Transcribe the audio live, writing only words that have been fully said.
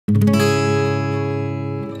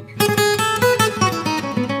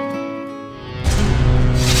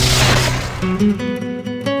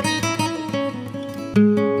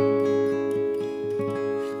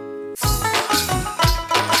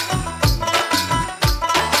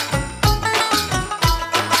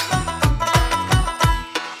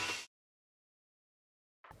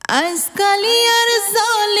আজকালি আর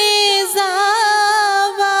জলে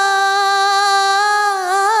যাবা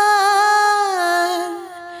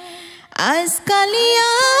আজকালি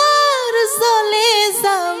আর জলে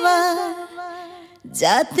যাবা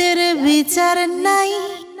জাতের বিচার নাই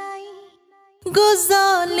গো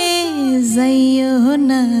জলে যাইও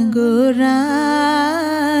না গোরাই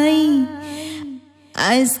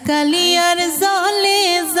আজকালি আর জলে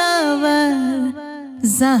যাবার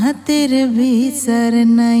জাতের বিচার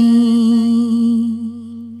নাই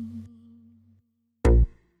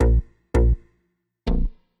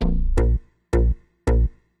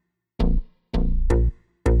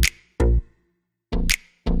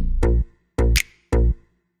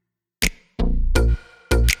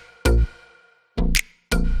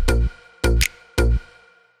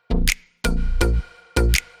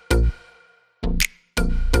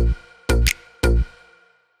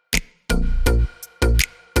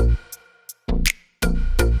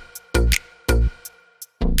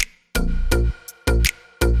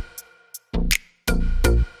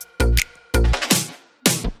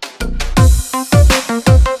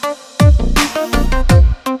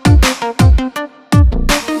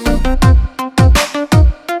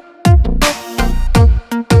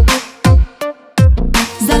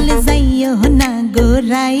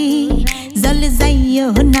জলে যাইও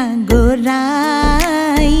না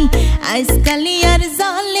গোরাই আজকালি আর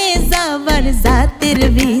জলে যাবার জাতের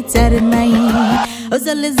বিচার নাই ও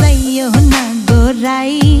জলে যাইও না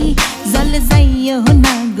গোরাই জলে যাইও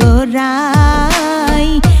না গোরাই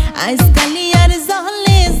আজকালি আর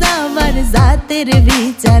জলে যাবার জাতের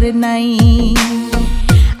বিচার নাই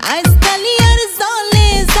আজকালি আর জলে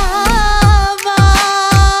যাবা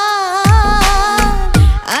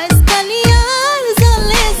আজকালি আর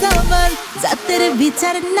জলে যাবার জাতের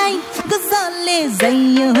বিচার নাই গো জলে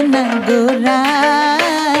যাইও না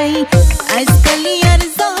গোরাই আজকালি আর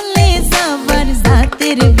জলে যাবার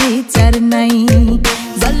জাতের বিচার নাই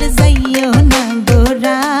জলে যাইও না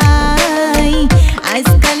গোরাই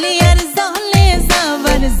আজকালি আর জলে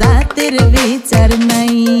যাবার জাতের বিচার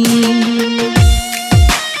নাই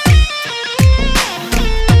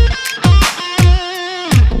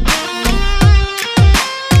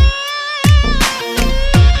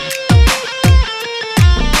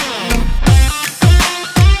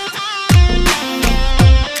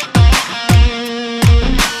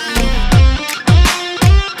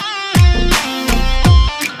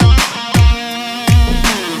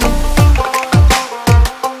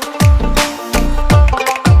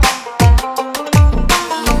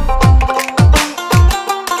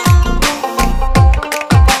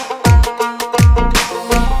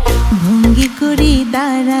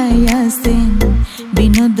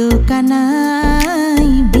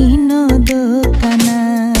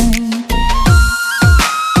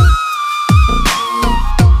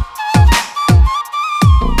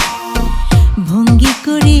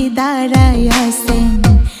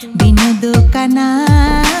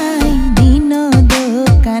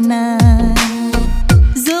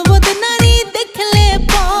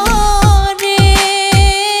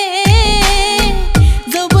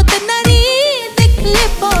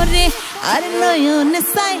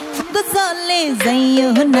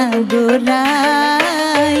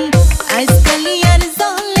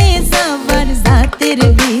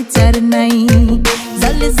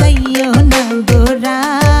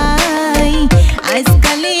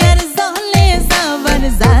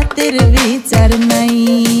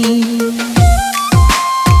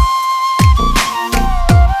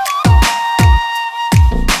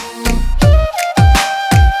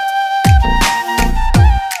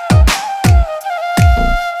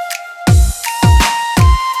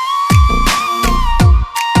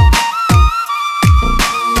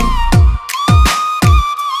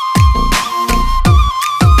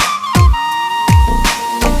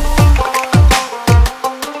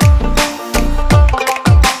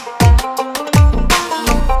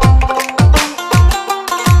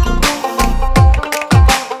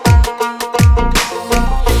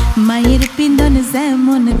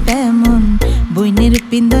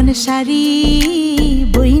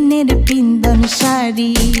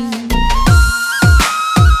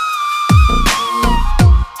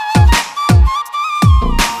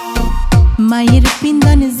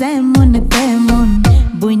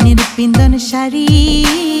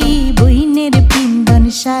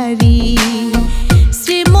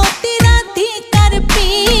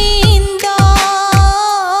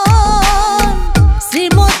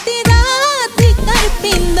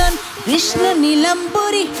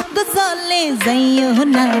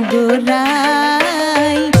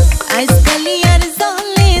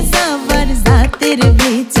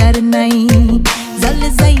जल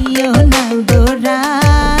जाइए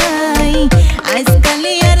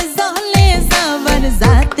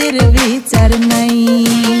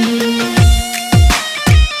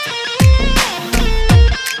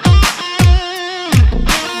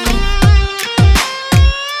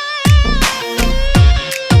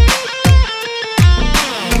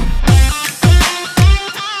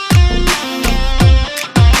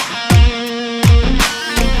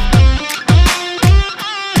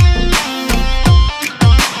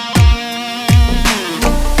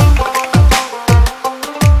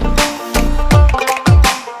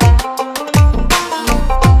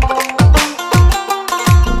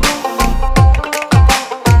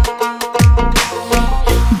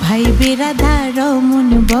রাধা রমন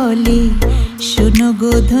বলে শোনো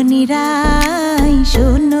গো ধনীরাই,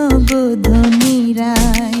 শোনো গো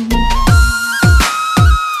ধনীরাই।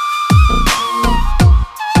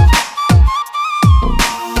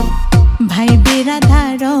 ভাই বেরাধা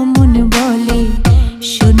রমন বলে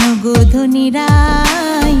শোনো গো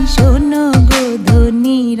ধনীরাই, শোনো গো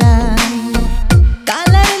ধনীরাই।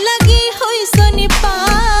 কালার লাগি হইছনি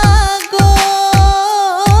পাগল,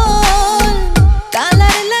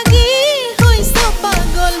 কালার লাগি হইছ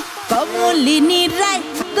পাগল। কমলিনী রায়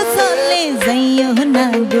চলে যাইও না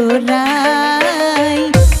গোরাই,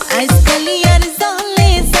 আজকালি আর চলে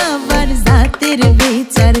যাবার জাতের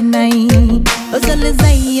বিচার নাই। ও চলে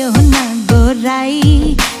যাইও না গোরাই,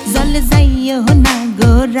 চলে যাইও না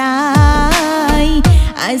গোরাই,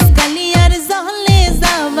 আজকালি আর চলে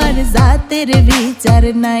যাবার জাতের বিচার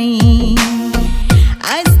নাই।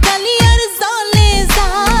 আজকালি আর চলে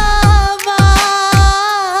যাবার,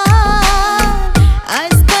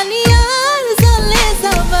 আজকালি আর চলে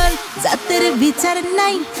যাবার জাতের বিচার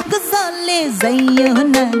নাই। চলে যাইও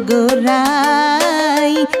না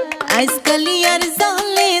গোরাই, আজকালি আর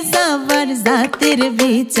চলে যাবার জাতের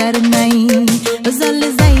বিচার নাই। চলে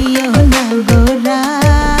যাইও না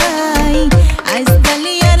গোরাই,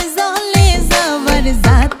 আজকালি আর চলে যাবার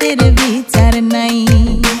জাতের বিচার নাই।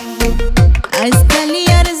 আজকালি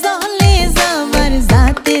আর চলে যাবার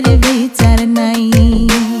জাতের বিচার নাই।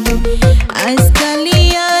 আজকালি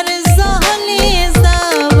আর চলে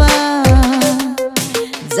যাবার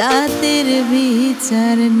জাতের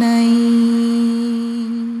বিচার নাই।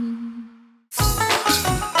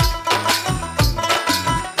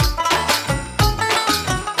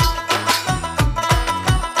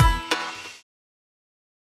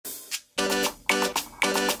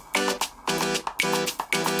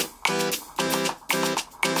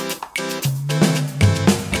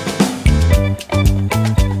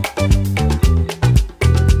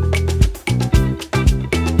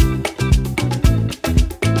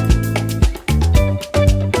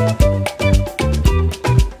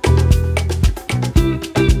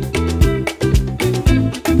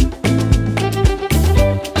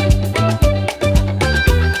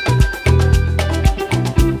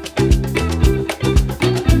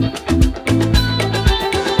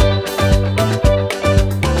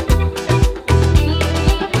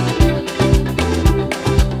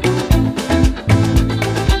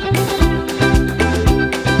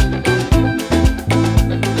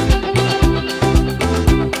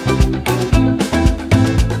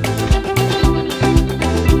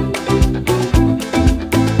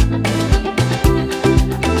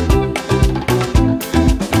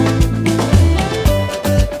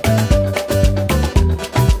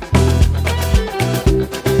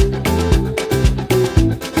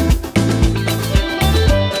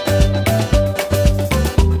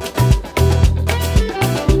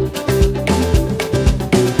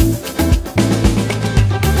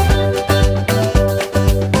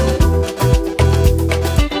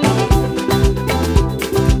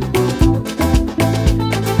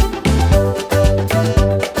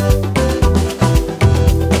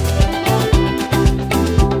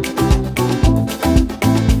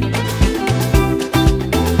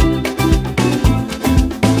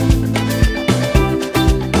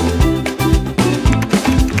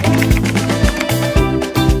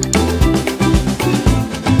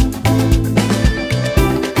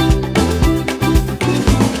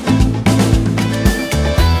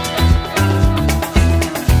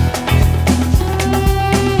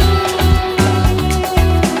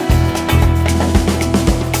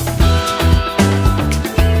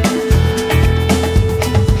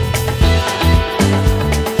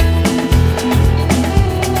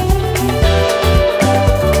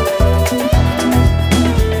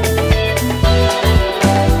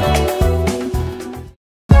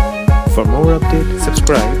 For more updates,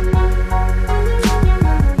 subscribe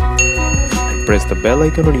and press the bell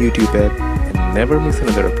icon on YouTube app and never miss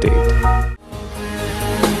another update.